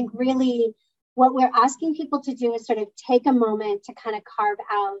 And so I think really what we're asking people to do is sort of take a moment to kind of carve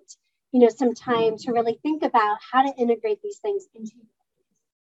out, some time to really think about how to integrate these things into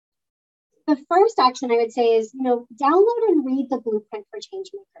the first action I would say is, download and read the Blueprint for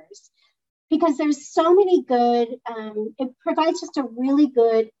Changemakers, because there's so many good, it provides just a really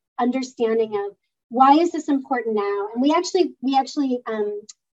good understanding of why is this important now? And we actually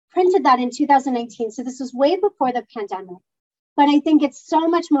printed that in 2019. So this was way before the pandemic, but I think it's so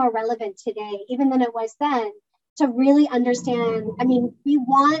much more relevant today, even than it was then, to really understand. I mean, we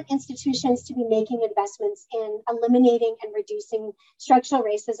want institutions to be making investments in eliminating and reducing structural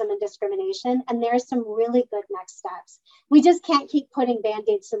racism and discrimination. And there are some really good next steps. We just can't keep putting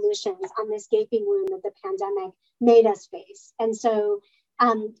Band-Aid solutions on this gaping wound that the pandemic made us face. And so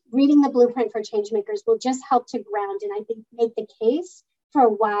reading the Blueprint for Changemakers will just help to ground and I think make the case for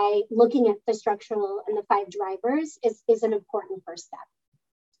why looking at the structural and the 5 drivers is an important first step.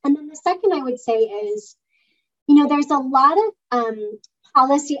 And then the second I would say is, there's a lot of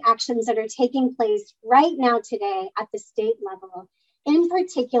policy actions that are taking place right now today at the state level, in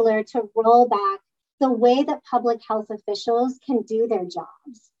particular to roll back the way that public health officials can do their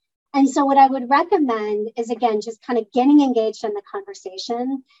jobs. And so what I would recommend is, again, just kind of getting engaged in the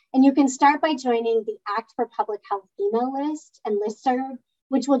conversation. And you can start by joining the Act for Public Health email list and listserv,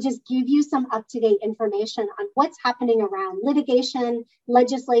 which will just give you some up-to-date information on what's happening around litigation,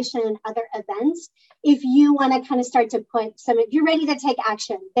 legislation, other events. If you want to kind of start to if you're ready to take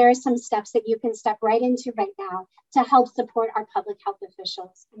action, there are some steps that you can step right into right now to help support our public health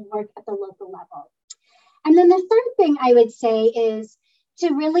officials and work at the local level. And then the third thing I would say is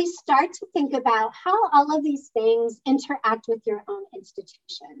to really start to think about how all of these things interact with your own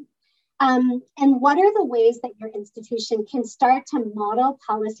institution. And what are the ways that your institution can start to model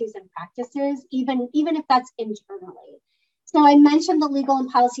policies and practices, even if that's internally? So I mentioned the legal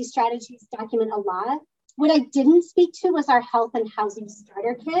and policy strategies document a lot. What I didn't speak to was our health and housing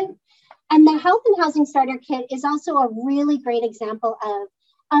starter kit. And the health and housing starter kit is also a really great example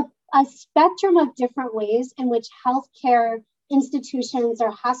of a spectrum of different ways in which healthcare institutions or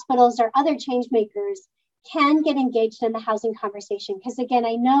hospitals or other change makers can get engaged in the housing conversation. Because again,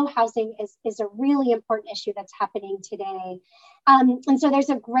 I know housing is a really important issue that's happening today. And so there's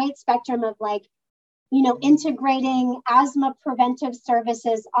a great spectrum of integrating asthma preventive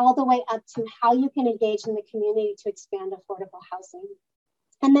services all the way up to how you can engage in the community to expand affordable housing.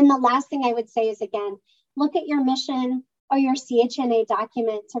 And then the last thing I would say is, again, look at your mission or your CHNA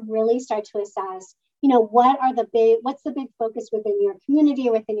document to really start to assess what's the big focus within your community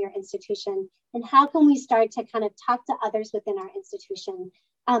or within your institution, and how can we start to kind of talk to others within our institution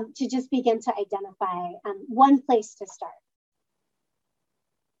to just begin to identify one place to start.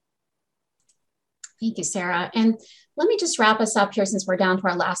 Thank you, Sarah. And let me just wrap us up here since we're down to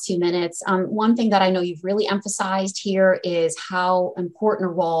our last few minutes. One thing that I know you've really emphasized here is how important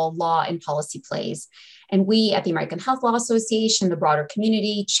a role law and policy plays. And we at the American Health Law Association, the broader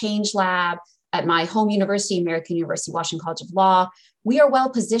community, Change Lab, at my home university, American University Washington College of Law, we are well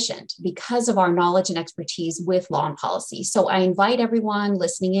positioned because of our knowledge and expertise with law and policy. So I invite everyone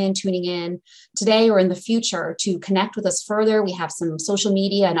listening in, tuning in today or in the future to connect with us further. We have some social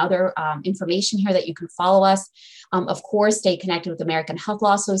media and other information here that you can follow us. Of course, stay connected with the American Health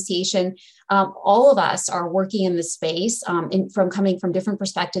Law Association. All of us are working in this space coming from different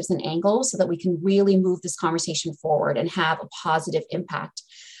perspectives and angles so that we can really move this conversation forward and have a positive impact.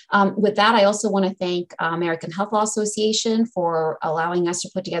 With that, I also want to thank American Health Law Association for allowing us to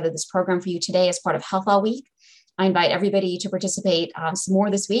put together this program for you today as part of Health Law Week. I invite everybody to participate some more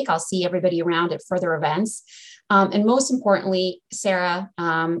this week. I'll see everybody around at further events. And most importantly, Sarah,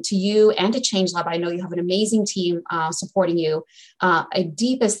 to you and to ChangeLab, I know you have an amazing team supporting you. A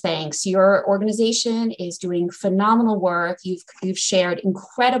deepest thanks. Your organization is doing phenomenal work. You've shared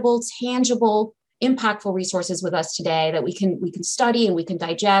incredible, tangible, impactful resources with us today that we can study and we can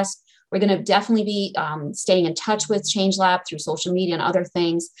digest. We're going to definitely be staying in touch with ChangeLab through social media and other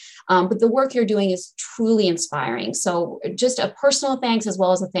things. But the work you're doing is truly inspiring. So just a personal thanks, as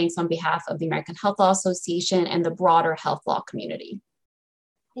well as a thanks on behalf of the American Health Law Association and the broader health law community.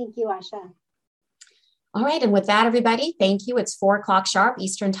 Thank you, Asha. All right. And with that, everybody, thank you. It's 4:00 sharp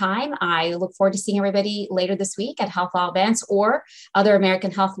Eastern time. I look forward to seeing everybody later this week at health law events or other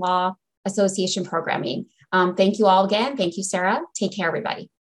American Health Law Association programming. Thank you all again. Thank you, Sarah. Take care, everybody.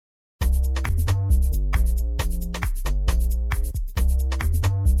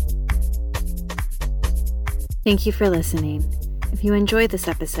 Thank you for listening. If you enjoyed this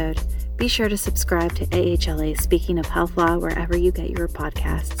episode, be sure to subscribe to AHLA Speaking of Health Law wherever you get your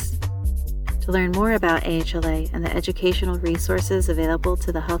podcasts. To learn more about AHLA and the educational resources available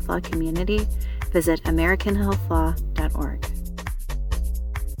to the health law community, visit AmericanHealthLaw.org.